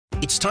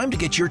It's time to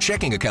get your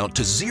checking account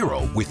to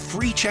zero with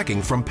free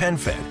checking from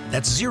PenFed.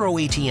 That's zero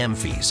ATM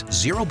fees,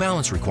 zero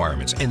balance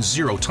requirements, and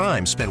zero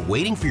time spent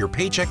waiting for your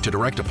paycheck to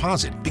direct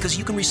deposit because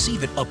you can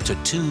receive it up to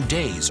 2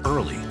 days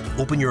early.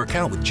 Open your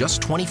account with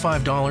just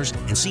 $25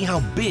 and see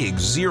how big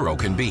zero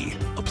can be.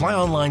 Apply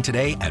online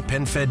today at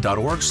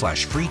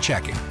PenFed.org/free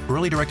checking.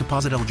 Early direct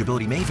deposit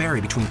eligibility may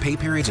vary between pay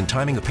periods and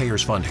timing of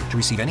payer's funding. To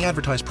receive any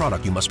advertised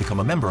product, you must become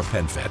a member of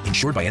PenFed,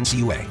 insured by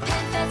NCUA.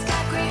 PenFed's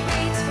got great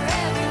rates for everyone.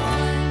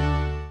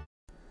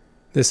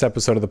 This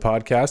episode of the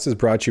podcast is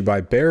brought to you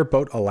by Bear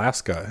Boat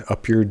Alaska,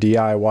 up your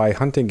DIY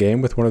hunting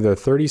game with one of their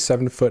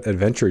 37-foot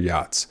adventure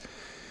yachts.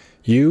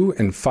 You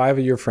and 5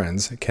 of your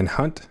friends can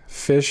hunt,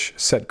 fish,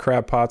 set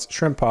crab pots,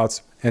 shrimp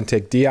pots, and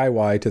take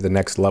DIY to the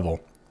next level.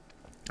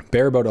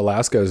 Bear Boat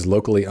Alaska is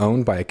locally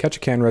owned by a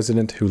Ketchikan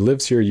resident who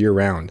lives here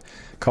year-round.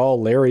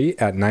 Call Larry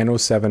at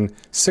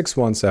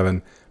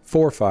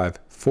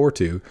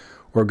 907-617-4542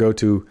 or go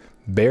to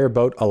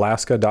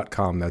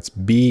bearboatalaska.com. That's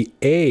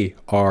B-A-R-E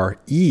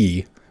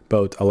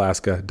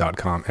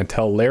boatalaska.com and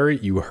tell Larry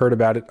you heard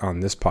about it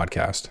on this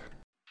podcast.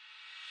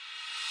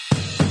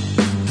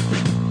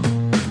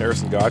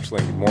 Harrison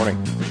Gotchling, good morning.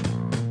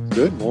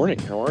 Good morning.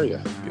 How are you?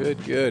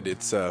 Good.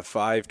 It's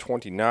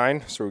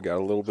 5:29, so we got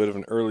a little bit of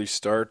an early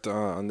start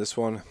on this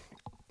one.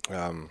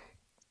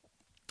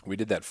 We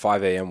did that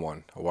 5 a.m.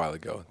 one a while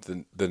ago,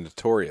 the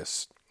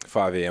notorious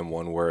 5 a.m.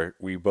 one where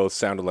we both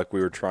sounded like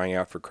we were trying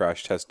out for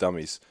crash test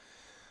dummies.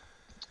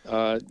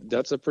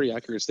 That's a pretty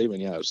accurate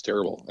statement. Yeah, it was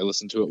terrible. I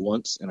listened to it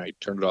once and I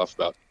turned it off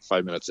about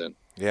 5 minutes in.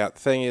 Yeah, the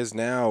thing is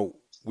now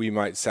we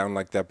might sound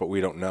like that, but we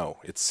don't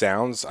know. It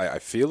sounds. I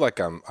feel like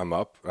I'm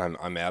up.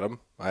 I'm at 'em.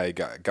 I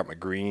got my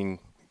green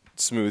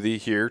smoothie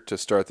here to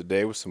start the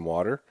day with some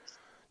water.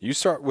 You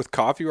start with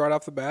coffee right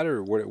off the bat,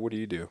 or what do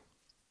you do?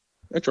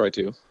 I try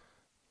to.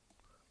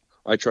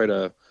 I try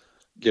to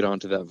get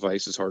onto that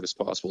vice as hard as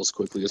possible, as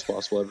quickly as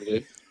possible every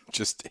day.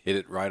 Just hit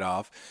it right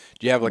off.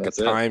 Do you have like That's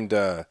a timed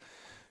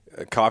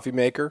coffee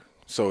maker?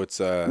 So it's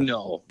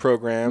no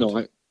programmed?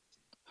 No,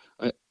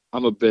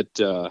 I'm a bit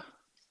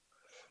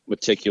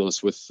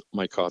meticulous with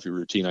my coffee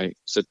routine. I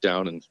sit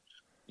down and,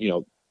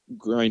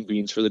 grind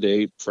beans for the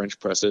day, French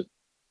press it,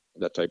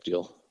 that type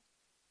deal.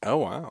 Oh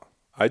wow!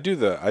 I do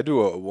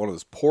one of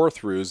those pour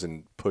throughs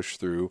and push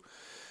through,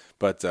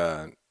 but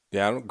I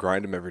don't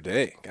grind them every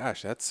day.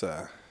 Gosh, that's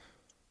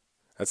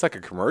like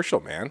a commercial,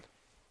 man.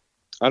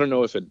 I don't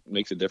know if it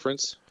makes a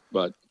difference,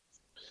 but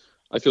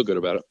I feel good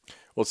about it.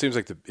 Well, it seems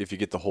like if you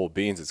get the whole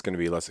beans, it's going to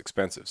be less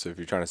expensive. So if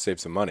you're trying to save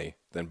some money,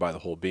 then buy the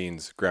whole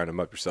beans, ground them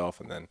up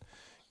yourself, and then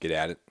get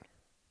at it.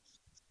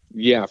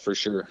 Yeah, for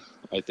sure.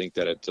 I think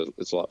that it's a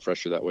lot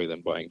fresher that way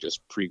than buying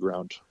just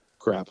pre-ground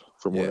crap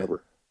from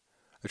wherever.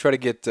 I try to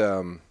get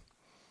a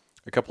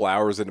couple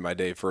hours into my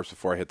day first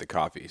before I hit the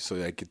coffee.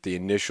 So I get the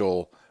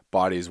initial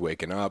bodies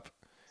waking up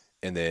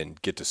and then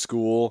get to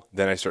school.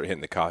 Then I start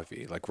hitting the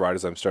coffee. Like right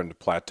as I'm starting to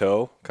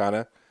plateau, kind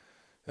of,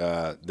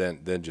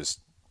 then just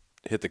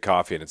hit the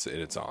coffee and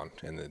it's on.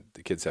 And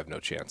the kids have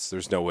no chance.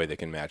 There's no way they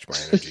can match my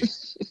energy.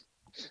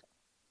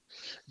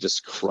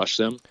 Just crush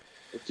them.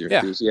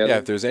 Enthusiasm. Yeah.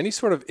 If there's any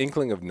sort of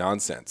inkling of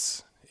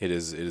nonsense, it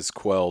is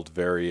quelled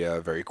very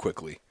very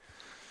quickly.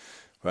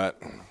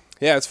 But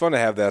yeah, it's fun to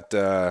have that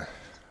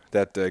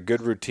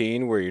good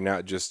routine where you're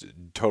not just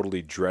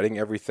totally dreading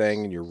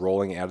everything and you're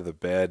rolling out of the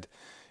bed,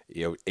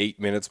 8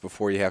 minutes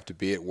before you have to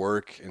be at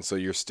work, and so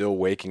you're still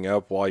waking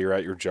up while you're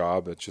at your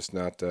job. It's just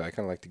not. I kind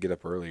of like to get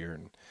up earlier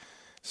and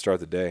start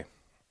the day.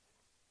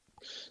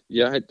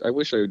 Yeah, I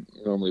wish I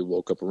normally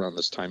woke up around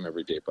this time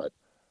every day, but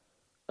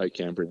I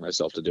can't bring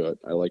myself to do it.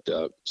 I like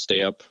to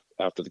stay up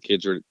after the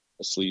kids are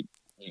asleep,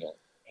 hang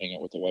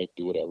out with the wife,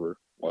 do whatever,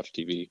 watch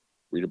TV,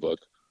 read a book.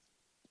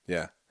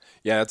 Yeah,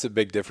 that's a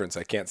big difference.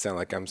 I can't sound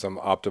like I'm some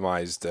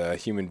optimized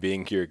human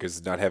being here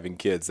because not having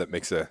kids, that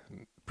makes a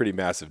pretty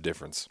massive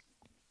difference.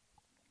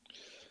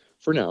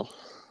 For now,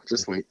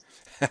 just wait.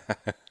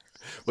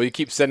 Well, you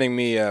keep sending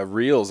me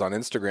reels on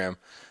Instagram.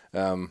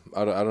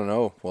 I don't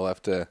know. We'll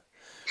have to.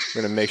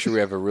 We're going to make sure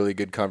we have a really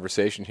good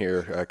conversation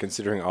here,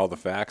 considering all the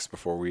facts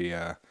before we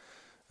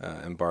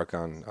embark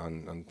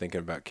on thinking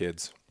about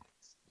kids.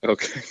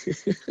 Okay.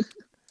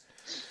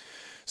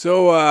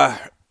 So,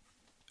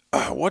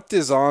 what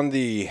is on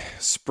the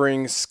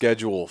spring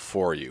schedule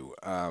for you?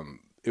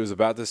 It was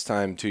about this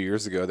time 2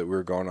 years ago that we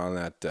were going on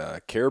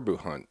that caribou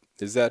hunt.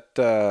 Is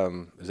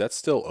that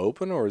still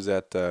open, or is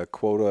that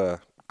quota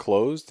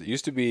closed? It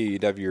used to be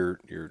you'd have your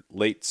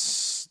late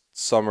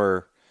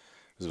summer.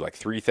 It was like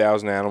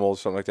 3,000 animals,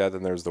 something like that.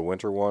 Then there's the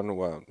winter one.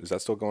 Well, is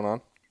that still going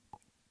on?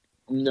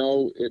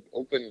 No, it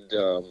opened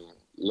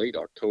late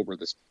October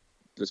this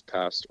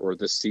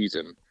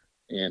season,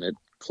 and it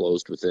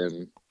closed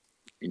within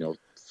 4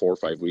 or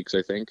 5 weeks,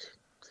 I think.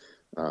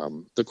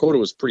 The quota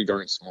was pretty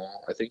darn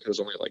small. I think there was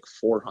only like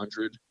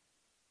 400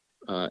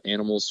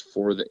 animals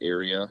for the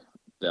area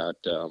that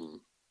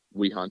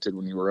we hunted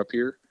when we were up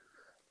here.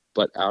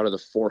 But out of the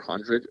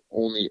 400,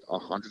 only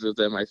 100 of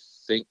them, I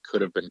think,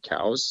 could have been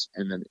cows.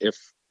 And then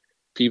if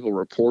people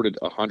reported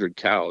 100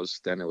 cows,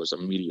 then it was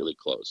immediately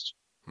closed.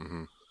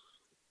 Mm-hmm.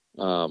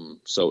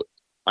 So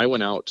I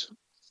went out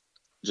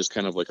just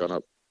kind of like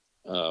on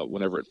a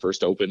whenever it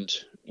first opened,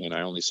 and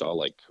I only saw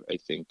like I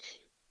think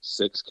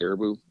 6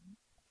 caribou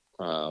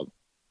uh,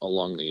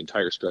 along the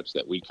entire stretch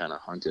that we kind of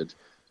hunted,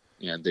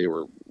 and they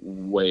were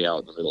way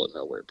out in the middle of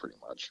nowhere, pretty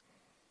much.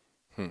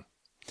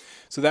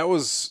 So that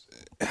was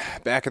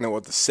back in the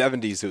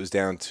 70s. It was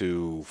down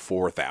to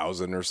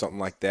 4,000 or something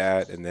like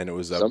that, and then it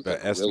was up Something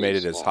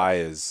estimated really as small. high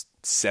as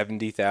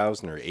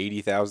 70,000 or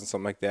 80,000,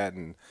 something like that,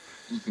 and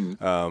Hmm.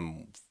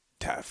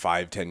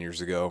 5-10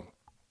 years ago.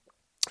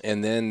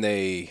 And then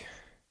it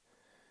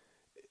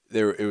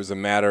was a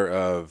matter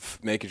of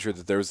making sure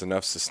that there was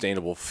enough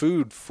sustainable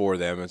food for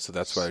them, and so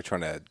that's why they're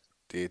trying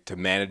to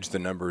manage the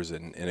numbers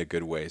in a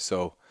good way.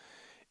 So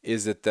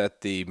is it that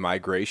the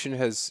migration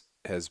has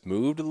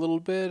moved a little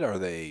bit?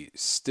 Is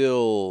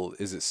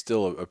it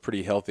still a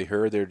pretty healthy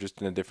herd? They're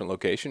just in a different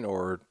location,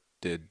 or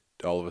did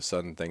all of a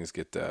sudden things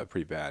get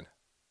pretty bad?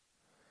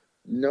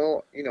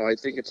 No, I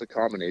think it's a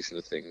combination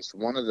of things.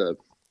 One of the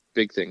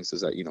big things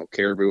is that,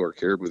 caribou,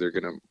 they're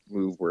going to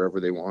move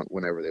wherever they want,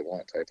 whenever they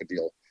want, type of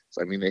deal.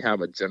 So, I mean, they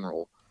have a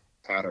general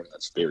pattern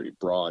that's very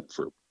broad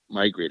for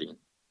migrating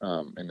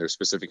in their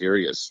specific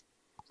areas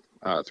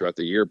throughout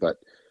the year, but,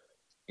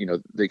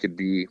 they could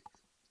be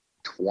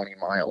 20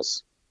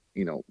 miles,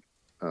 you know,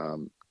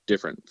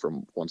 different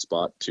from one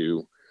spot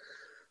to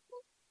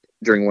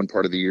during one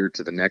part of the year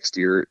to the next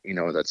year,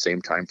 that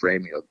same time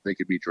frame, they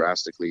could be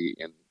drastically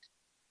in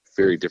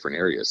very different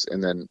areas.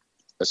 And then,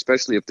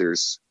 especially if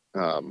there's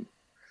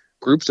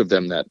groups of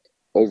them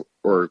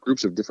or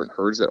groups of different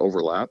herds that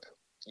overlap,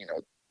 you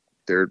know,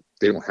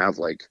 they don't have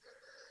like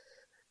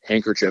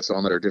handkerchiefs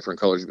on that are different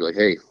colors to be like,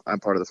 hey, I'm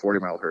part of the 40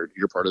 mile herd,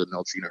 you're part of the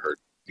Nelchina herd,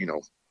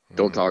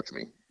 don't talk to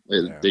me.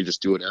 Yeah. They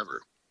just do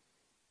whatever.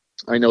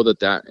 I know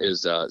that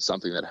is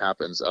something that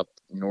happens up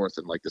north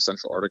in like the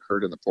Central Arctic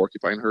herd and the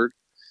porcupine herd,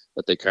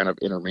 that they kind of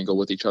intermingle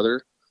with each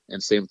other.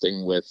 And same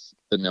thing with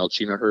the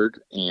Nelchina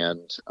herd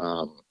and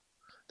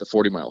the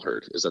 40 mile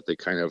herd, is that they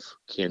kind of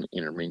can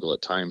intermingle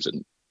at times,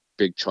 and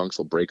big chunks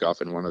will break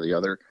off in one or the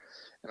other.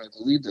 And I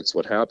believe that's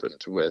what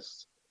happened with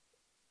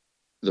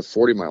the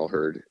 40 mile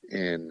herd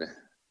in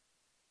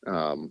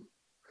um,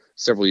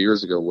 several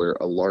years ago, where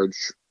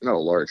not a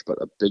large,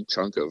 but a big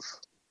chunk of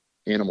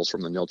animals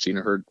from the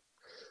Nelchina herd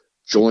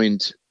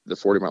joined the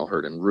 40 mile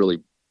herd and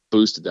really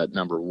boosted that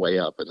number way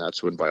up. And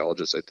that's when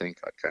biologists, I think,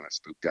 got kind of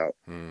spooked out.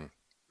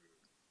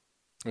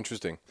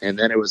 Interesting. And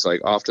then it was like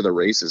off to the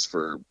races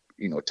for,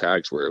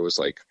 tags where it was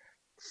like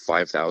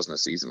 5,000 a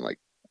season. Like,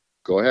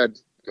 go ahead,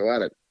 go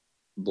at it,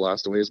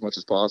 blast away as much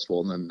as possible.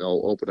 And then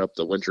they'll open up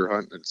the winter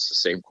hunt. And it's the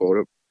same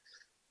quota,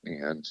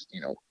 and,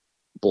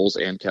 bulls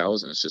and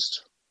cows. And it's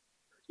just,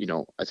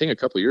 I think a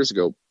couple of years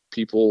ago,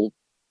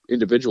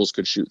 individuals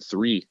could shoot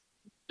 3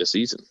 a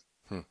season.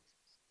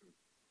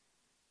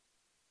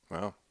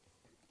 Wow.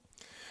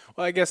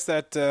 Well, I guess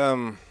that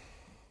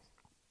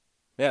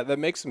that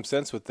makes some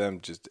sense with them,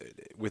 just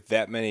with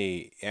that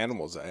many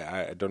animals.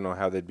 I don't know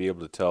how they'd be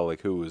able to tell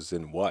like who was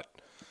in what.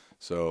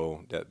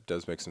 So that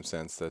does make some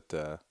sense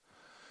that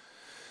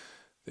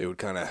they would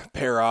kind of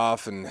pair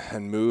off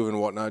and move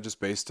and whatnot, just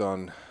based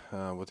on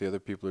what the other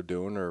people are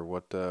doing, or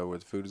where the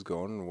food is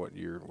going, and what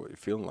you're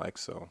feeling like.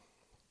 So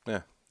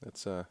yeah,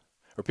 that's are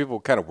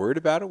people kind of worried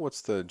about it?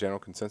 What's the general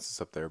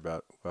consensus up there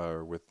about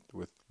with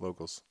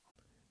locals?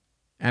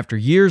 After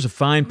years of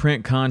fine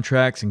print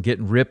contracts and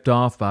getting ripped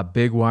off by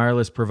big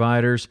wireless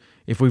providers,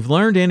 if we've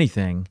learned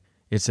anything,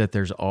 it's that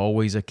there's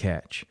always a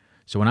catch.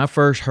 So when I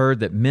first heard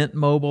that Mint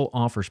Mobile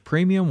offers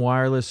premium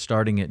wireless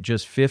starting at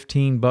just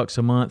 $15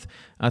 a month,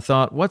 I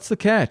thought, what's the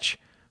catch?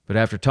 But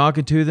after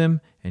talking to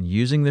them and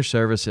using their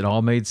service, it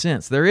all made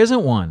sense. There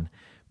isn't one.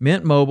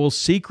 Mint Mobile's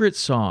secret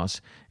sauce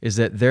is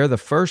that they're the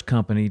first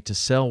company to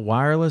sell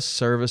wireless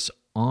service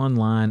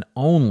online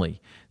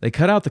only. They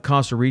cut out the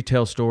cost of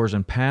retail stores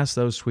and pass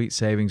those sweet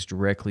savings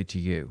directly to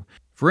you.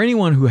 For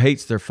anyone who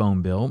hates their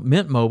phone bill,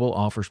 Mint Mobile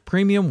offers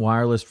premium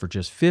wireless for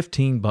just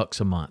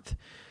 $15 a month.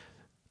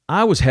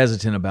 I was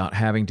hesitant about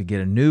having to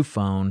get a new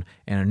phone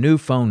and a new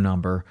phone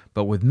number,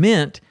 but with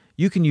Mint,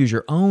 you can use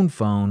your own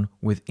phone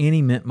with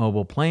any Mint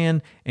Mobile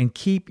plan and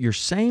keep your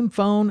same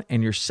phone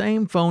and your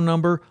same phone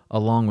number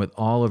along with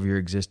all of your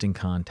existing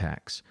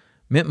contacts.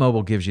 Mint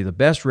Mobile gives you the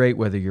best rate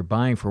whether you're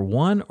buying for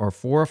one or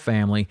for a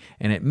family,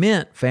 and at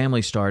Mint,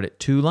 families start at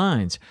 2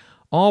 lines.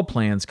 All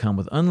plans come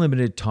with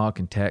unlimited talk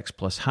and text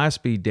plus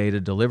high-speed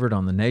data delivered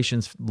on the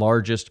nation's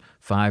largest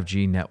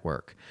 5G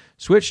network.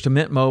 Switch to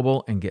Mint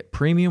Mobile and get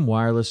premium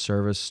wireless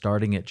service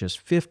starting at just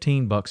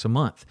 $15 a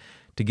month.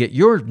 To get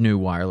your new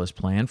wireless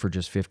plan for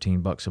just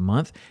 $15 a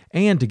month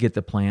and to get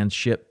the plans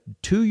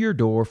shipped to your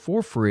door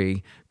for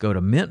free, go to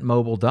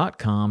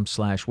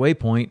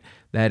mintmobile.com/waypoint.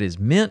 That is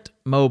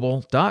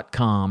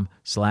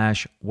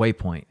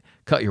mintmobile.com/waypoint.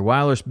 Cut your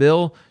wireless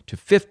bill to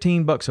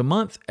 $15 a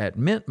month at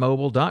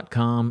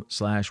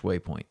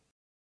mintmobile.com/waypoint.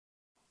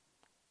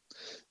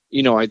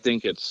 I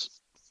think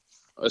it's,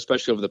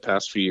 especially over the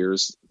past few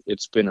years,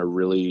 it's been a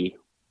really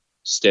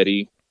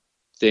steady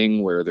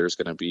thing where there's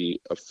going to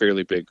be a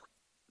fairly big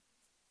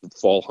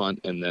fall hunt,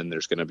 and then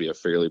there's going to be a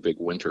fairly big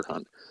winter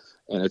hunt.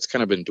 And it's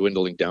kind of been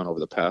dwindling down over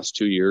the past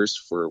 2 years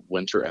for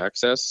winter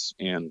access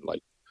and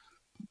like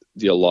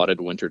the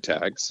allotted winter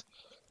tags.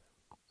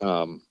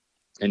 And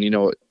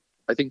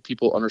I think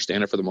people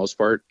understand it for the most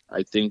part.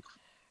 I think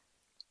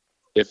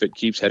if it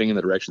keeps heading in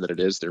the direction that it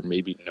is, there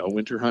may be no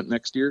winter hunt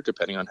next year,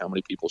 depending on how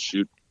many people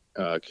shoot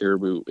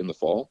caribou in the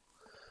fall.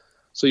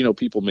 So,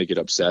 people may get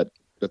upset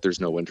that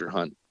there's no winter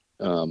hunt.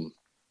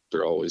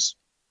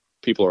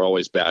 People are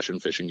always bashing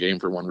Fish and Game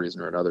for one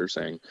reason or another,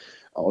 saying,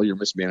 "Oh, you're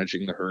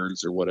mismanaging the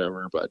herds" or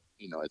whatever. But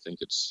I think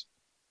it's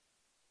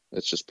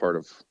just part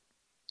of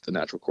the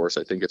natural course.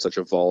 I think it's such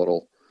a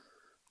volatile,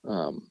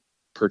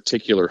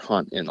 particular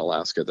hunt in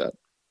Alaska that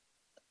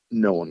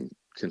no one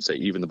can say.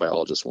 Even the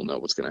biologists will know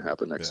what's going to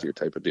happen next year,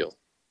 type of deal.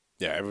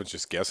 Yeah, everyone's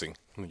just guessing.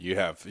 You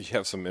have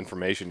some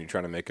information. You're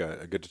trying to make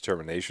a good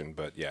determination,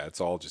 but yeah,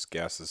 it's all just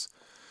guesses.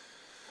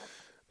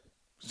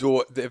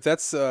 So if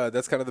that's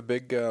kind of the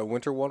big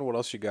winter one, what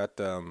else you got?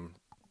 I don't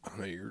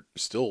know, you're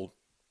still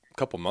a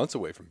couple months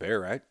away from bear,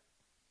 right?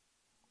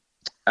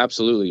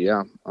 Absolutely,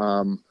 yeah.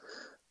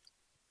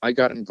 I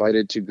got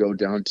invited to go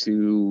down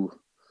to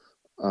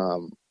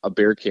a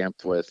bear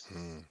camp with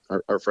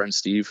our friend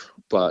Steve,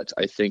 but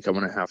I think I'm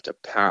going to have to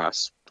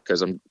pass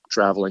because I'm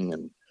traveling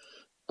in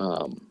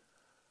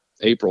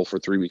April for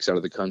 3 weeks out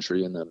of the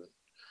country, and then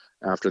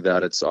after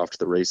that, it's off to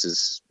the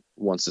races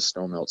once the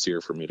snow melts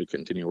here for me to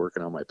continue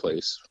working on my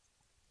place.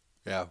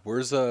 Yeah, where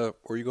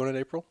are you going in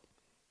April?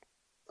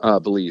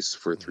 Belize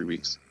for 3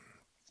 weeks.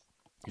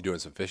 You doing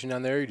some fishing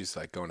down there? You just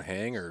like going to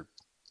hang, or?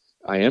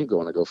 I am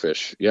going to go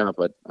fish, yeah,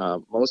 but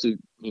mostly,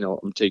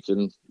 I'm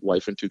taking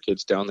wife and 2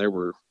 kids down there.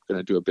 We're going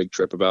to do a big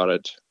trip about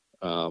it.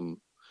 Going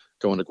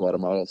to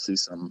Guatemala, see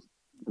some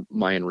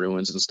Mayan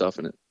ruins and stuff,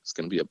 and it's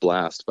going to be a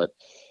blast. But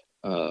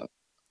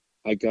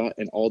I got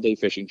an all-day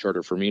fishing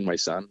charter for me and my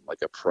son, like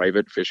a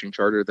private fishing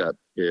charter that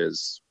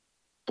is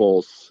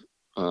both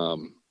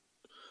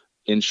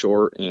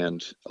inshore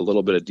and a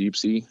little bit of deep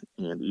sea,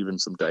 and even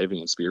some diving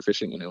and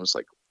spearfishing, and it was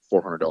like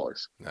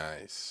 $400.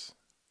 Nice.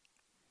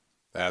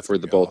 That's for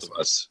the both of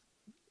us.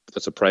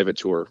 That's a private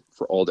tour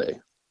for all day,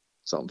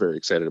 so I'm very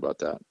excited about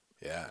that.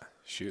 Yeah,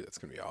 shoot, that's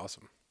gonna be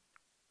awesome.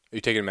 Are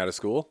you taking them out of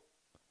school,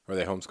 or are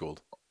they homeschooled?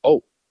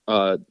 Oh,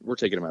 we're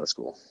taking them out of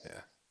school.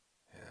 Yeah.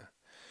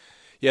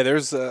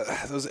 There's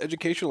those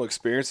educational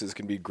experiences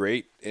can be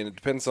great, and it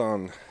depends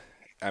on.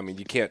 I mean,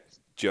 you can't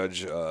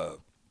judge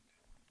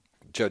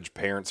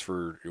parents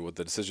for what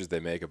the decisions they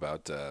make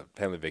about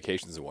family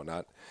vacations and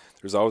whatnot.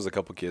 There's always a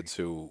couple kids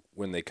who,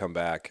 when they come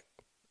back,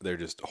 they're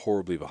just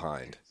horribly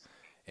behind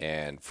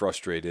and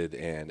frustrated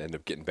and end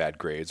up getting bad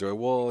grades. Or,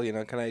 well,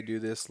 can I do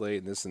this late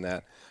and this and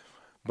that?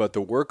 But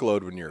the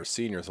workload when you're a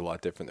senior is a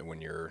lot different than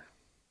when you're,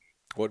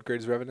 what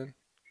grade is Revan in?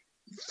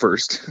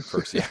 First,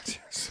 yeah.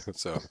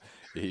 So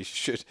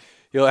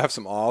he'll have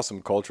some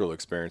awesome cultural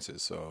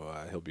experiences. So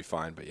he'll be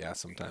fine. But yeah,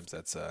 sometimes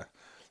it's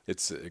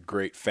a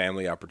great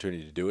family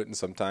opportunity to do it. And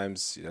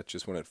sometimes that's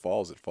just when it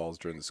falls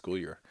during the school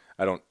year.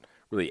 I don't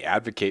really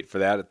advocate for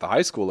that at the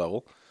high school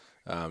level.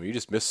 You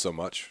just miss so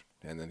much,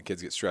 and then the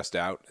kids get stressed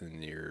out,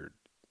 and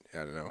I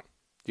don't know,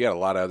 you got a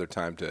lot of other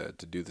time to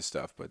do the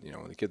stuff, but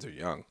when the kids are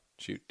young,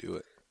 shoot, do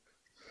it.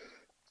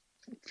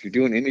 If you're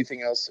doing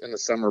anything else in the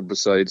summer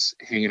besides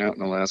hanging out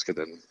in Alaska,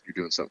 then you're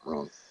doing something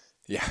wrong.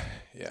 Yeah.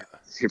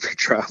 If you're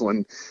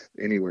traveling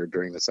anywhere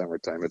during the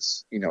summertime,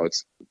 it's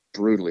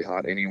brutally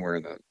hot anywhere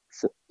in the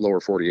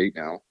lower 48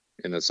 now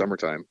in the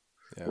summertime.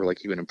 Yeah. Or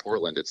like even in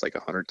Portland, it's like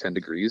 110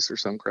 degrees or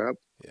some crap.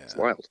 Yeah. It's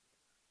wild.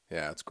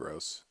 Yeah, it's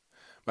gross.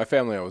 My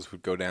family always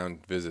would go down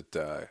and visit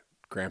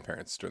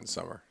grandparents during the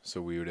summer.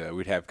 So we'd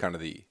have kind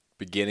of the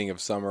beginning of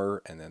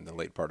summer and then the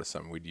late part of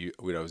summer. We'd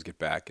always get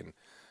back in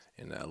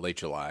late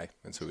July,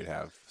 and so we'd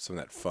have some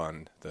of that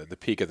fun, the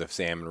peak of the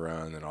salmon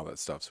run and all that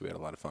stuff. So we had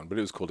a lot of fun. But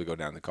it was cool to go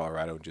down to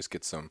Colorado and just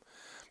get some.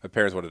 My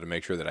parents wanted to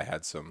make sure that I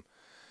had some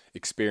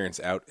experience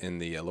out in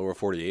the lower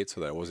 48, so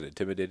that I wasn't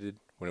intimidated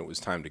when it was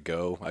time to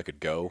go. I could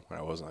go, and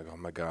I wasn't like, oh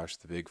my gosh,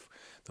 the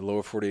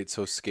lower 48 is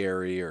so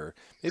scary, or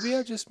maybe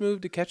I'll just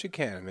move to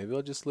Ketchikan, maybe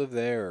I'll just live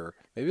there, or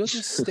maybe I'll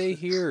just stay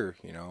here.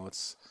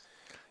 It's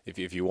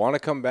if you want to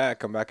come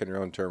back on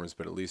your own terms,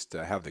 but at least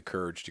have the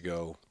courage to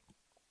go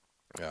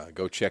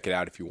check it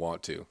out if you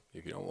want to.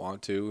 If you don't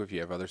want to, if you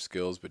have other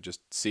skills, but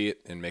just see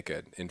it and make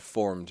an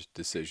informed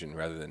decision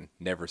rather than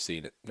never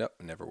seeing it. Nope,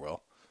 never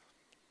will.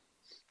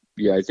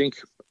 Yeah, I think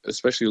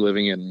especially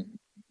living in,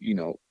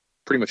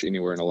 pretty much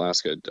anywhere in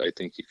Alaska, I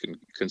think you can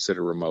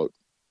consider remote.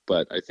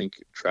 But I think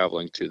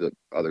traveling to the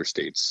other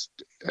states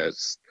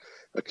as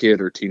a kid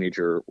or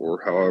teenager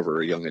or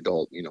however a young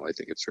adult, I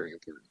think it's very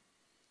important.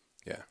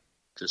 Yeah.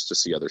 Just to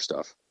see other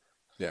stuff.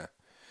 Yeah.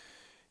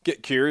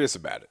 Get curious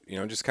about it,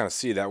 just kind of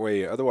see that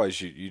way.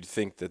 Otherwise, you'd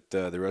think that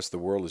the rest of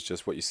the world is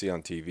just what you see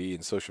on TV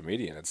and social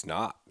media, and it's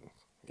not.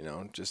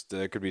 Just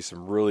there could be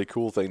some really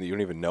cool thing that you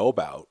don't even know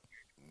about.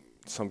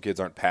 Some kids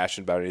aren't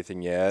passionate about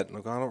anything yet.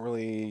 Like, I don't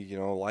really,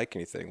 like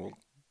anything. Well,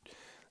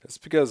 that's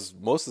because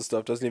most of the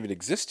stuff doesn't even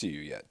exist to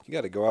you yet. You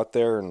got to go out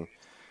there and,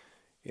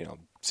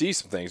 see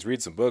some things,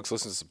 read some books,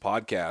 listen to some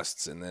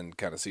podcasts, and then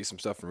kind of see some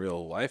stuff in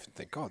real life and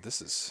think, oh, I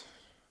didn't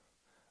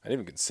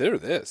even consider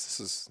this.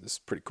 This is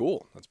pretty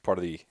cool. That's part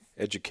of the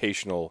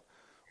educational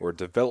or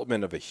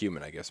development of a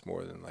human, I guess,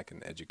 more than like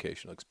an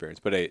educational experience.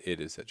 But it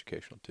is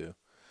educational too.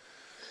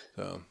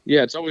 So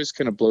Yeah, it's always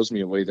kind of blows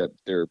me away that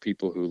there are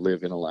people who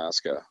live in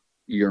Alaska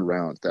year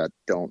round that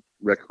don't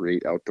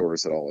recreate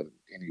outdoors at all in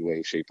any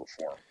way, shape, or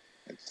form.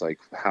 It's like,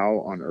 how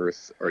on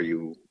earth are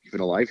you even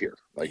alive here?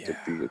 Like, it'd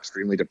be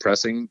extremely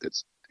depressing.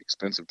 It's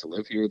expensive to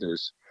live here.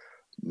 There's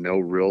no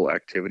real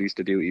activities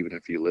to do, even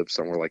if you live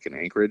somewhere like in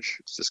Anchorage.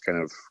 It's just kind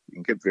of, you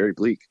can get very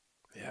bleak.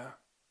 yeah.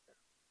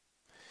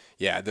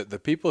 Yeah, the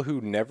people who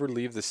never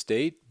leave the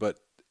state, but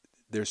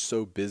they're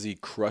so busy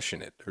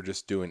crushing it or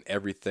just doing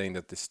everything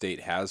that the state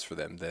has for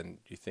them, then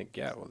you think,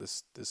 yeah, well,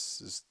 this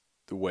is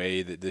the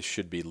way that this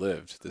should be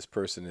lived. This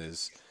person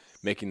is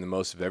making the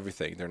most of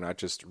everything. They're not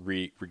just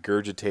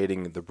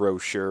regurgitating the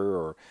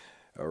brochure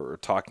or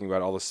talking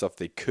about all the stuff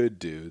they could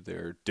do.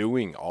 They're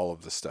doing all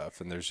of the stuff,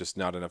 and there's just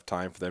not enough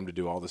time for them to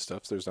do all the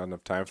stuff. So there's not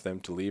enough time for them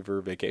to leave or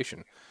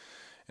vacation.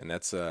 And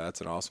that's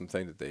an awesome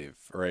thing that they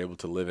are able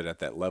to live it at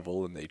that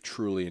level, and they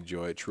truly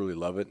enjoy it, truly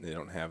love it, and they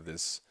don't have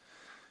this,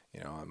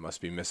 I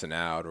must be missing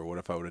out, or what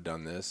if I would have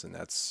done this? And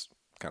that's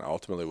kind of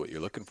ultimately what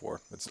you're looking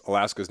for.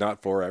 Alaska's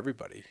not for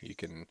everybody.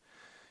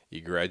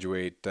 You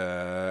graduate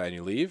and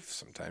you leave.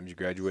 Sometimes you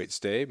graduate,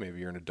 stay. Maybe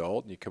you're an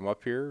adult and you come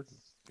up here.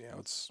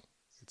 It's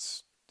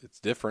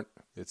different.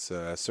 It's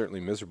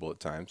certainly miserable at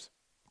times.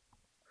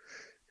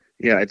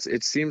 Yeah,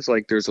 it seems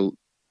like there's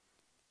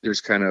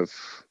kind of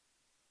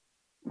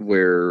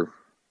where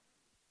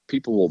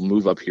people will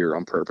move up here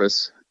on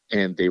purpose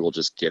and they will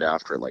just get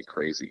after it like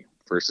crazy,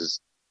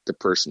 versus the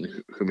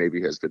person who maybe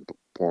has been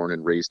born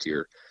and raised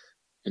here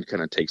and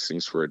kind of takes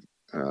things for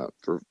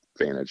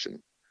advantage and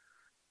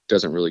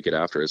doesn't really get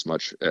after as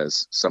much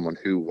as someone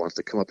who wants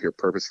to come up here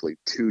purposefully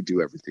to do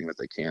everything that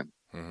they can.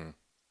 Mm-hmm.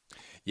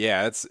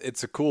 Yeah,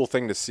 it's a cool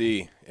thing to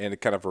see, and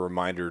kind of a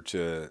reminder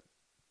to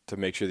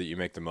make sure that you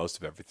make the most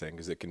of everything,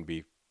 because it can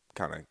be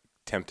kind of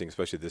tempting,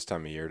 especially this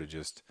time of year, to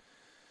just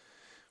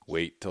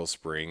wait till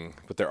spring.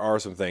 But there are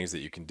some things that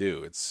you can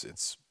do.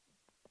 It's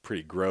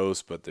pretty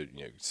gross, but you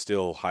can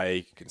still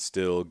hike, you can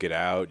still get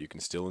out, you can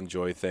still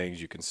enjoy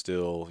things, you can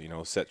still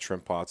set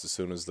shrimp pots as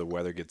soon as the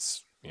weather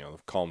gets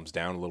calms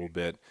down a little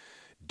bit.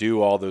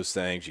 Do all those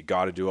things. You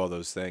got to do all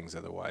those things,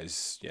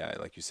 otherwise, yeah,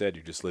 like you said,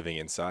 you're just living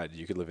inside.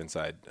 You could live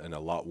inside in a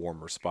lot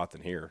warmer spot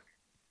than here.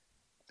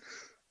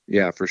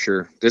 Yeah, for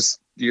sure. This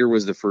year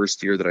was the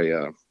first year that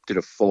I did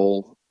a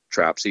full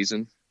trap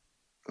season,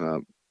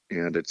 and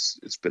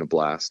it's been a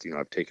blast.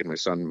 I've taken my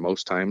son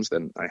most times,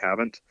 then I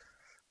haven't,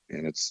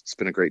 and it's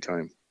been a great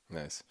time.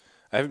 Nice.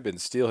 I haven't been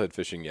steelhead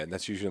fishing yet, and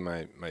that's usually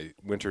my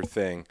winter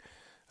thing.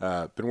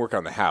 Been working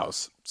on the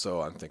house,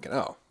 so I'm thinking,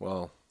 oh,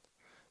 well,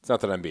 it's not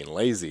that I'm being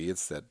lazy.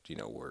 It's that,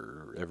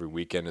 where every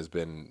weekend has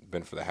been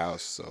for the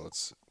house. So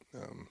it's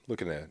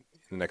looking at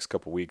the next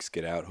couple weeks,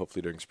 get out,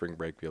 hopefully during spring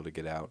break, be able to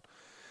get out.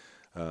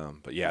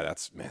 But yeah,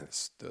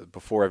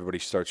 before everybody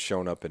starts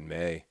showing up in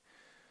May,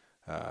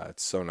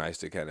 it's so nice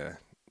to kind of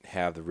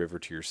have the river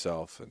to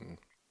yourself and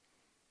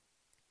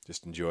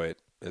just enjoy it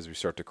as we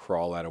start to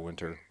crawl out of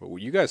winter. But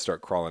you guys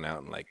start crawling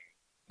out in like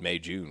May,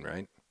 June,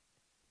 right?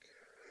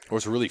 Or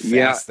it's a really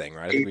fast thing,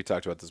 right? I think we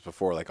talked about this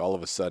before. Like all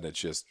of a sudden it's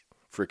just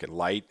freaking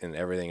light and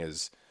everything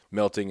is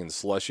melting and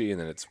slushy, and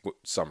then it's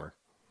summer.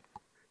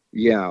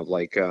 Yeah,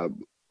 like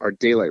our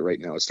daylight right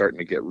now is starting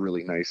to get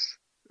really nice.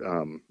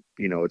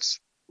 It's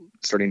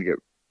starting to get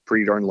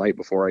pretty darn light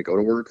before I go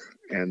to work,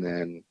 and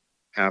then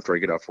after I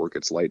get off work,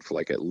 it's light for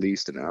like at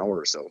least an hour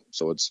or so.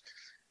 So it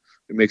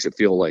makes it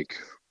feel like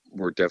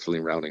we're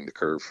definitely rounding the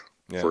curve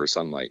for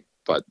sunlight,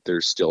 but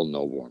there's still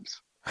no warmth.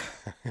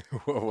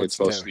 It's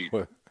supposed to be,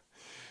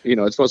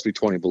 it's supposed to be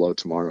 20 below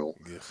tomorrow,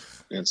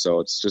 and so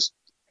it's just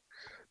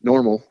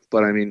normal.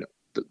 But I mean,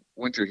 the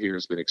winter here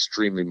has been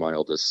extremely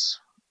mild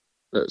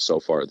so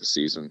far this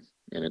season,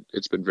 and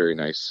it's been very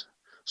nice.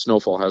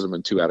 Snowfall hasn't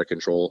been too out of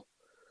control,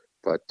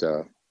 but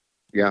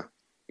yeah,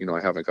 I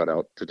haven't got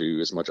out to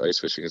do as much ice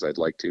fishing as I'd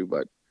like to,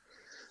 but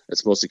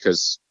it's mostly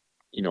because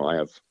I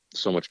have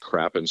so much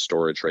crap in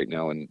storage right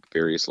now in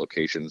various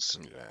locations.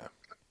 Yeah,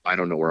 I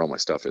don't know where all my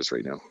stuff is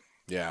right now.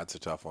 Yeah, it's a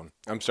tough one.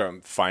 I'm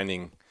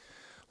finding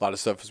a lot of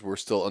stuff as we're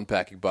still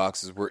unpacking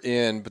boxes we're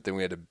in, but then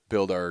we had to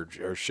build our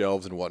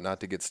shelves and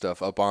whatnot to get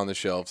stuff up on the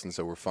shelves, and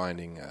so we're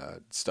finding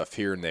stuff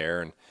here and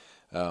there,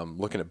 and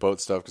looking at boat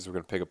stuff because we're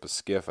going to pick up a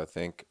skiff, I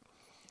think,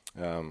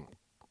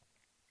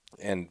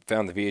 and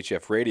found the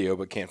VHF radio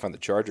but can't find the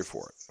charger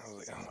for it. I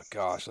was like, oh my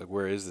gosh, like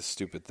where is this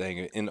stupid thing?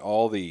 In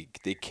all the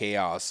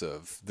chaos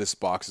of this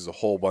box is a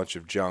whole bunch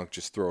of junk,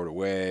 just throw it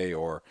away,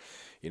 or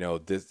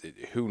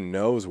who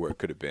knows where it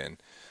could have been.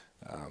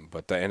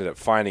 But I ended up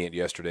finding it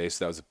yesterday,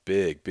 so that was a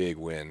big, big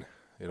win.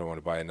 You don't want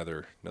to buy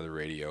another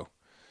radio.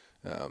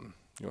 You want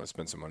to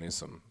spend some money on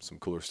some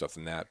cooler stuff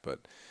than that.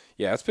 But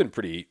yeah, it's been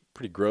pretty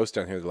gross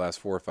down here the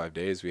last 4 or 5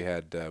 days. We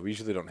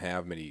usually don't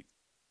have many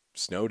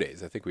snow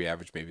days. I think we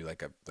average maybe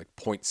like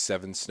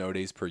 0.7 snow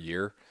days per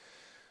year.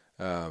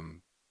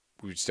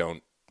 We just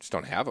don't just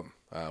don't have them.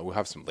 We'll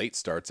have some late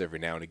starts every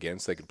now and again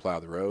so they can plow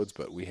the roads,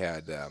 but we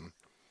had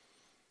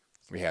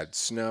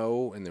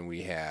snow, and then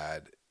we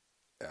had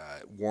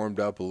warmed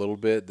up a little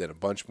bit, then a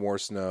bunch more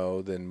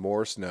snow, then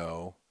more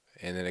snow,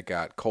 and then it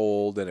got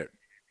cold, and it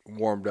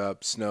warmed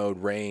up,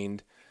 snowed,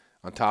 rained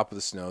on top of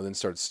the snow, then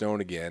started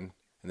snowing again,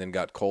 and then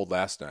got cold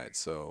last night.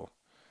 So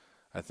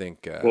I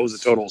think What was the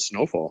total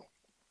snowfall?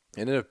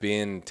 ended up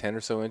being 10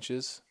 or so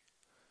inches,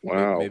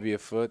 Wow. maybe a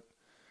foot,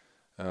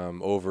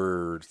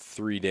 over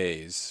 3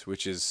 days,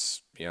 which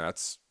is,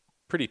 that's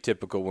pretty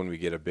typical when we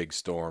get a big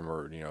storm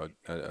or,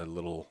 a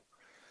little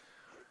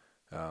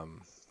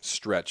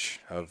stretch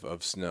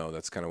of snow.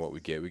 That's kind of what we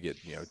get. We get,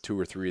 2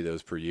 or 3 of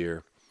those per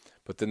year.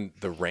 But then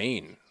the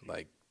rain,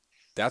 like,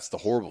 that's the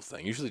horrible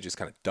thing. Usually it just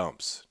kind of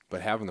dumps,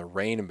 but having the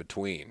rain in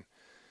between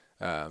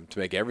to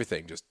make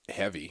everything just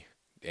heavy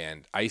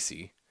and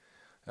icy,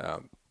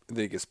 then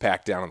it gets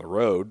packed down on the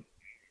road.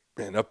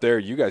 And up there,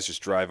 you guys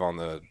just drive on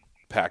the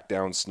packed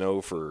down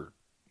snow for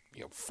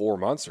 4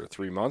 months or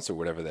 3 months or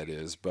whatever that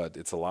is, but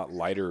it's a lot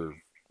lighter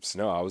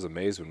snow. I was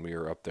amazed when we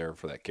were up there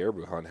for that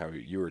caribou hunt how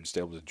you were just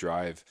able to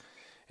drive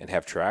and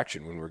have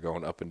traction when we were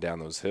going up and down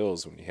those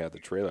hills when you had the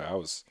trailer. I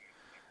was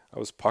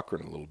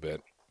puckering a little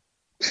bit.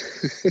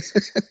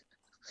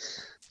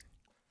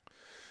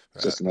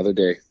 Just another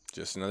day.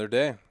 Just another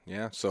day,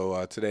 yeah.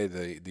 So today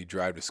the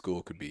drive to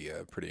school could be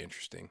pretty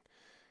interesting.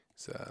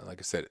 So, like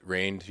I said, it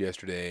rained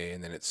yesterday,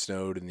 and then it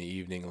snowed in the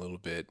evening a little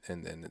bit,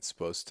 and then it's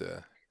supposed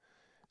to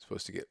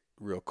get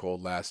real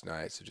cold last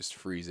night, so just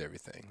freeze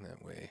everything.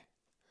 That way,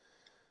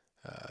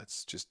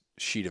 it's just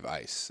a sheet of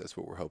ice. That's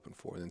what we're hoping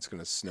for. And it's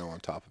going to snow on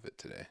top of it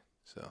today.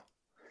 So,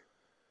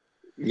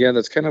 Yeah,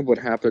 that's kind of what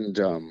happened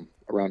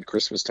around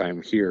Christmas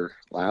time here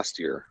last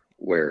year,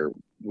 where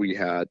we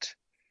had,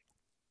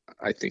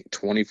 I think,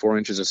 24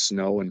 inches of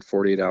snow in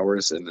 48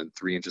 hours and then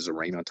 3 inches of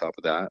rain on top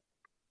of that.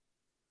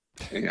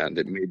 And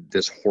it made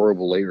this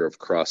horrible layer of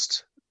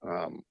crust.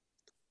 And,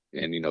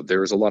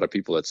 there was a lot of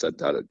people that said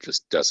that it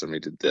just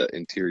decimated the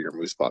interior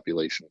moose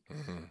population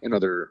and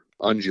other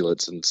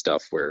ungulates and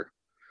stuff where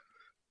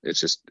it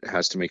just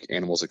has to make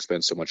animals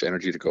expend so much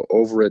energy to go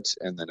over it.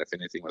 And then if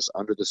anything was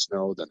under the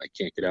snow, then they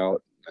can't get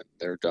out and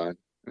they're done.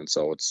 And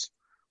so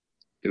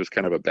it was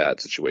kind of a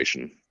bad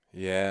situation.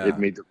 yeah. It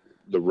made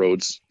the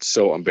roads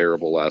so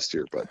unbearable last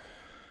year, but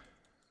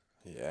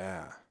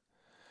Yeah.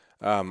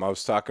 I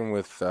was talking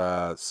with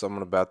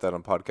someone about that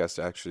on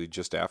podcast actually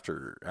just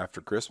after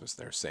Christmas.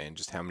 They're saying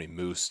just how many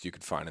moose you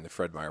could find in the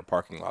Fred Meyer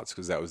parking lots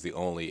because that was the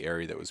only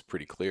area that was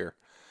pretty clear,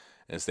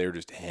 and so they were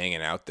just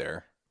hanging out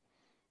there.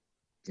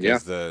 yeah,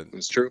 'Cause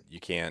it's true. you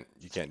can't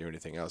do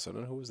anything else. I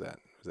don't know who was that.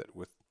 Was that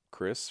with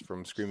Chris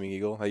from Screaming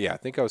Eagle? Yeah, I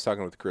think I was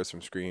talking with Chris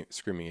from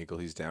Screaming Eagle.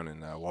 He's down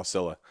in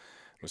Wasilla.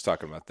 I was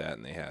talking about that,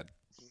 and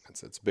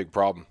it's a big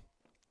problem.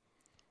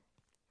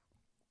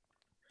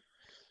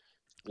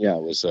 Yeah,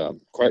 it was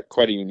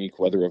quite a unique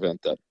weather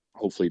event that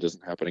hopefully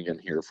doesn't happen again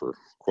here for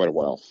quite a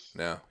while.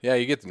 No, yeah,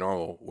 you get the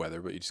normal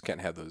weather, but you just can't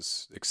have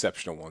those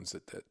exceptional ones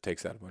that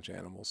takes out a bunch of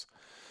animals.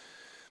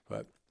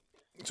 But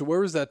so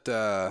where was that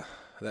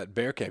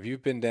bear camp?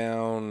 You've been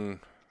down?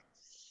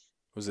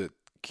 Was it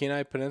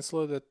Kenai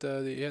Peninsula that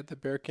you had the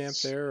bear camp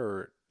there,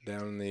 or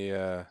down in the?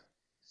 It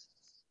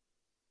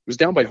was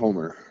down by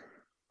Homer.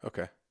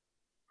 Okay,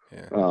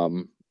 yeah,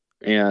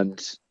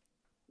 And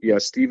yeah,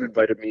 Steve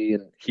invited me,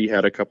 and he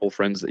had a couple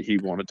friends that he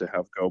wanted to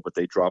have go, but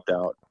they dropped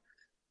out.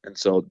 And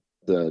so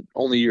the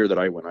only year that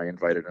I went, I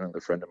invited another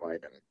friend of mine,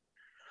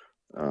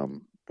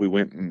 and we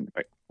went and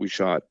we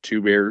shot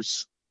 2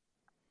 bears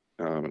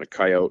and a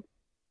coyote,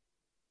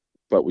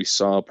 but we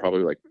saw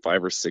probably like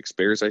 5 or 6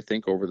 bears, I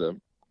think, over the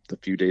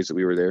few days that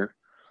we were there.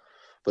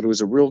 But it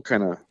was a real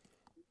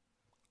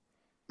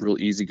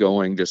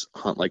easygoing, just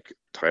hunt like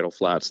tidal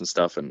flats and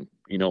stuff, and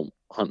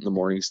hunt in the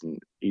mornings and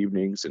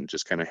evenings, and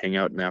just kind of hang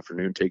out in the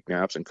afternoon, take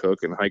naps, and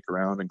cook and hike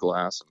around and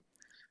glass.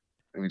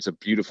 I mean, it's a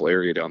beautiful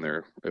area down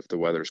there if the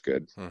weather's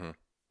good. Mm-hmm.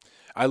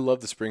 I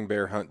love the spring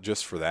bear hunt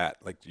just for that.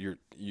 Like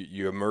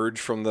you emerge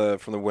from the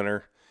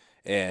winter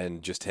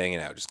and just hanging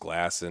out, just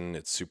glassing.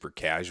 It's super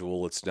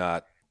casual. It's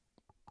not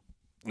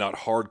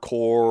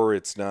hardcore.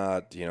 It's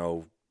not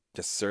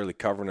necessarily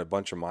covering a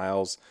bunch of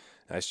miles.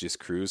 Nice to just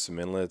cruise some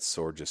inlets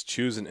or just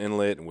choose an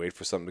inlet and wait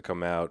for something to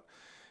come out.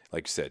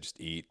 Like you said, just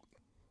eat,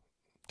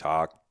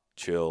 talk,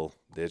 chill.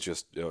 It's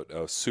just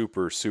a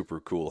super, super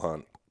cool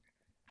hunt.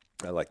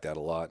 I like that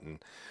a lot.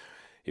 And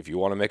if you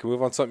want to make a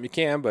move on something, you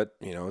can, but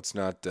it's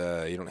not,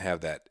 you don't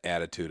have that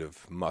attitude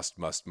of must.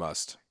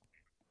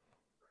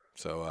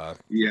 So,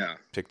 Yeah.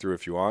 pick through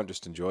if you want,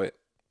 just enjoy it.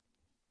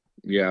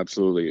 Yeah,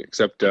 absolutely.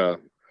 Except, I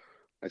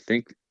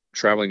think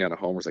traveling down to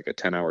Homer is like a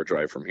 10-hour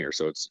drive from here.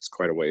 So it's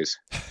quite a ways.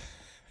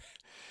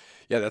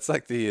 Yeah, that's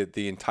like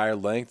the entire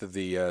length of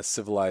the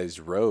civilized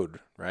road,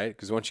 right?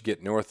 Because once you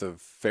get north of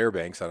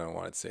Fairbanks, I don't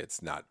want to say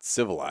it's not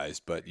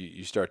civilized, but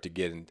you start to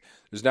get in.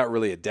 There's not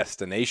really a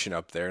destination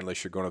up there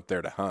unless you're going up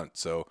there to hunt.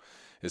 So,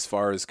 as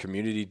far as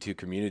community to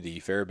community,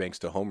 Fairbanks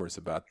to Homer is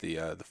about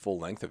the full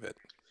length of it.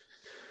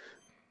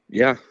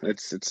 Yeah,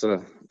 it's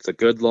a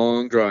good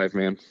long drive,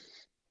 man.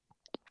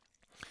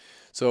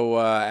 So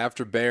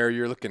after bear,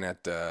 you're looking at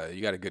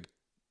you got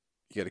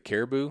a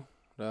caribou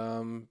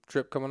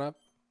trip coming up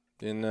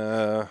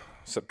in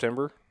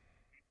September.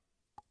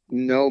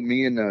 No,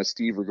 me and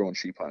Steve are going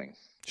sheep hunting.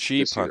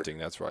 Sheep This year. hunting.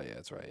 That's right. Yeah,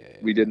 that's right. Yeah,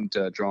 We didn't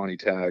draw any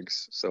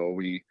tags, so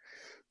we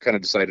kind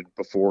of decided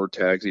before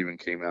tags even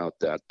came out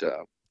that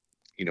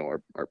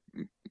our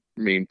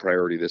main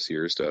priority this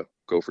year is to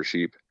go for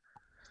sheep.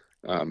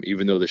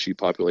 Even though the sheep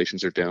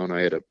populations are down,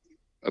 I had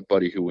a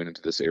buddy who went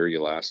into this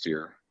area last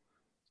year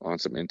on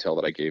some intel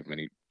that I gave him,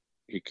 and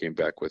he came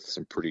back with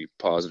some pretty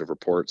positive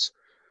reports.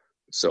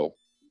 So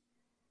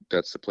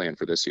that's the plan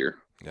for this year.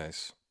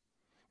 Nice.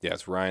 Yeah,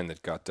 it's Ryan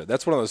that got that.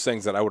 That's one of those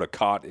things that I would have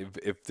caught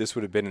if this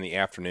would have been in the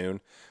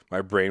afternoon.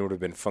 My brain would have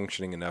been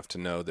functioning enough to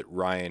know that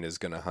Ryan is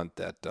going to hunt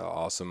that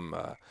awesome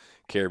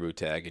caribou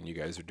tag, and you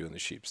guys are doing the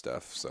sheep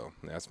stuff. So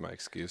that's my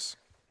excuse.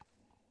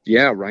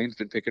 Yeah, Ryan's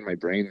been picking my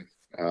brain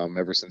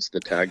ever since the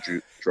tag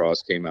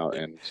draws came out,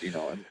 and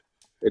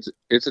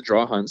it's a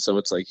draw hunt, so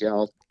it's like, yeah,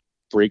 I'll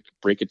break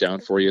it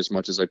down for you as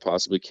much as I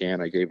possibly can.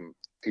 I gave him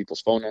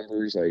people's phone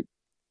numbers. I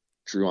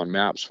drew on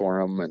maps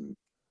for him, and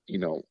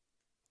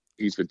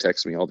he's been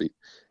texting me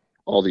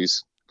all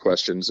these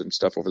questions and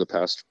stuff over the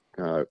past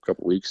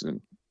couple weeks, and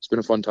it's been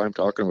a fun time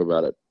talking to him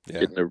about it. Yeah.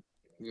 Getting to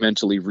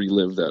mentally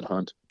relive that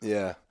hunt.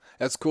 Yeah.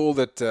 That's cool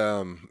that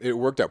it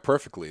worked out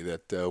perfectly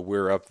that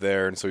we're up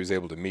there, and so he was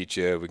able to meet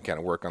you. We can kind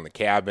of work on the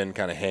cabin,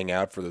 kind of hang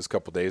out for those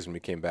couple days when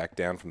we came back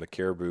down from the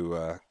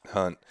caribou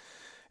hunt.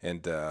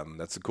 And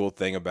that's the cool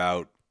thing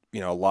about,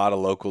 a lot of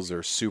locals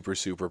are super,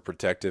 super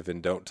protective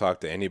and don't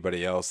talk to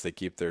anybody else. They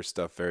keep their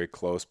stuff very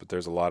close, but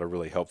there's a lot of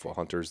really helpful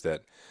hunters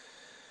that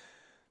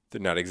they're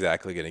not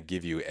exactly going to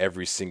give you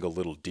every single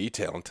little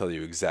detail and tell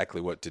you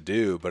exactly what to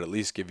do, but at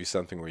least give you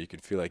something where you can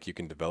feel like you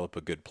can develop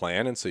a good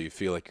plan, and so you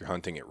feel like you're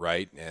hunting it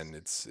right. And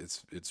it's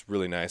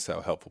really nice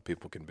how helpful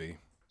people can be.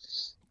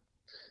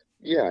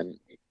 Yeah, and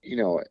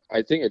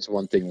I think it's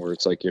one thing where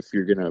it's like if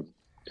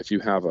you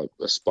have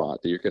a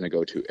spot that you're gonna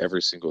go to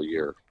every single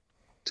year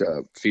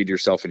to feed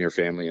yourself and your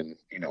family, and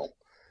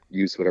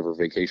use whatever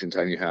vacation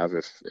time you have,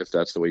 if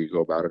that's the way you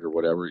go about it or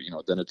whatever,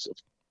 then it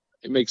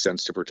makes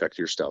sense to protect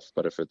your stuff.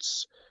 But if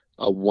it's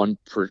a 1%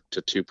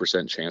 to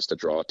 2% chance to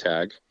draw a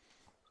tag,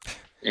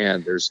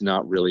 and there's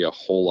not really a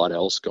whole lot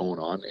else going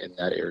on in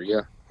that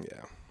area,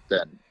 Yeah.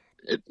 then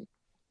it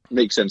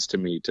makes sense to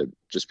me to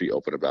just be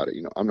open about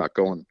it. I'm not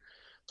going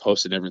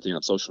posting everything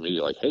on social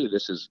media like, hey,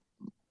 this is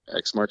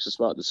X marks the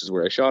spot. This is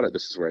where I shot it.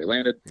 This is where I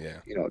landed. Yeah.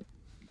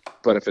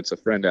 But if it's a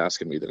friend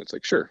asking me, then it's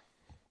like, sure.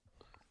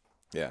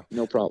 Yeah.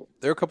 No problem.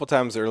 There were a couple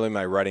times early in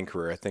my writing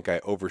career, I think I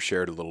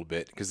overshared a little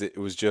bit because it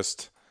was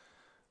just,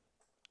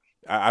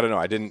 I don't know.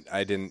 I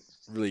didn't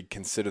really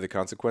consider the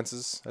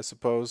consequences, I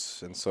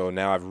suppose. And so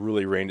now I've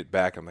really reined it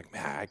back. I'm like,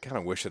 man, I kind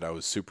of wish that I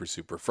was super,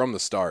 super from the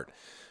start.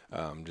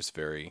 Just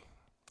very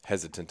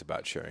hesitant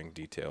about sharing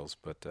details,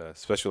 but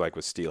especially like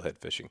with steelhead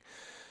fishing,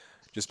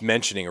 just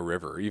mentioning a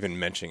river, even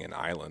mentioning an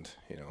island,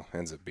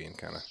 ends up being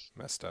kind of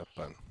messed up.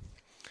 But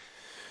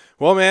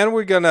well, man,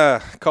 we're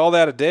gonna call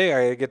that a day.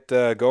 I get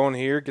going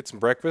here, get some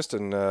breakfast,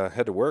 and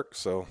head to work.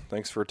 So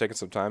thanks for taking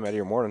some time out of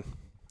your morning.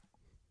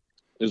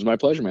 It was my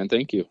pleasure, man.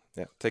 Thank you.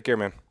 Yeah, take care,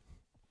 man.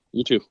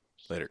 You too.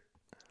 Later.